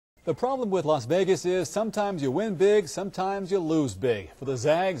The problem with Las Vegas is sometimes you win big, sometimes you lose big. For the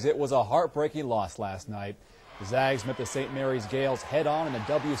Zags, it was a heartbreaking loss last night. The Zags met the St. Mary's Gaels head-on in the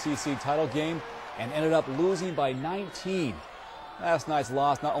WCC title game and ended up losing by 19. Last night's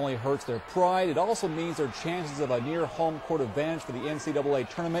loss not only hurts their pride, it also means their chances of a near home court advantage for the NCAA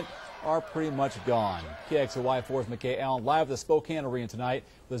tournament are pretty much gone. KXLY4's McKay Allen live at the Spokane Arena tonight.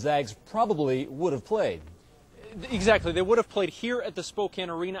 The Zags probably would have played. Exactly. They would have played here at the Spokane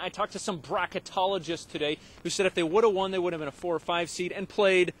Arena. I talked to some bracketologists today who said if they would have won, they would have been a 4 or 5 seed and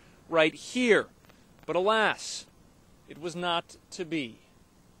played right here. But alas, it was not to be.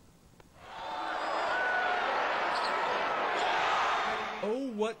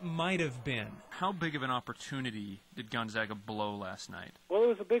 Oh, what might have been. How big of an opportunity did Gonzaga blow last night? Well, it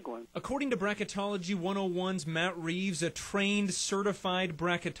was a big one. According to Bracketology 101's Matt Reeves, a trained, certified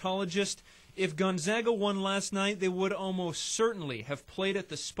bracketologist, if Gonzaga won last night, they would almost certainly have played at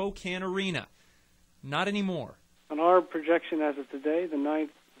the Spokane Arena. Not anymore. On our projection as of today, the 9th,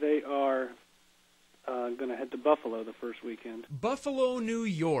 they are going to head to Buffalo the first weekend. Buffalo, New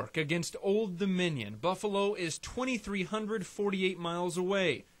York against Old Dominion. Buffalo is 2,348 miles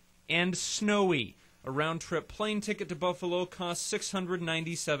away and snowy. A round-trip plane ticket to Buffalo costs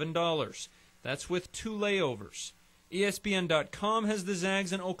 $697. That's with 2 layovers. ESPN.com has the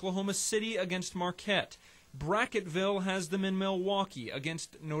Zags in Oklahoma City against Marquette. Bracketville has them in Milwaukee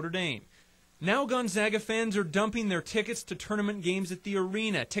against Notre Dame. Now Gonzaga fans are dumping their tickets to tournament games at the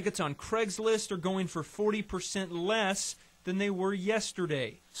arena. Tickets on Craigslist are going for 40% less than they were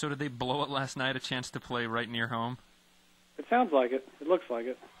yesterday. So did they blow it last night, a chance to play right near home? It sounds like it. It looks like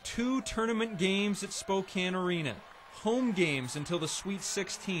it. 2 tournament games at Spokane Arena. Home games until the Sweet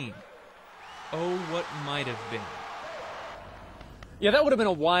 16. Oh, what might have been. Yeah, that would have been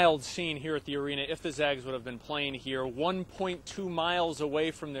a wild scene here at the arena if the Zags would have been playing here 1.2 miles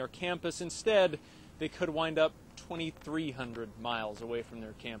away from their campus. Instead, they could wind up 2,300 miles away from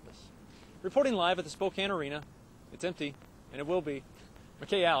their campus. Reporting live at the Spokane Arena, it's empty, and it will be.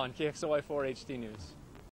 McKay Allen, KXLY4 HD News.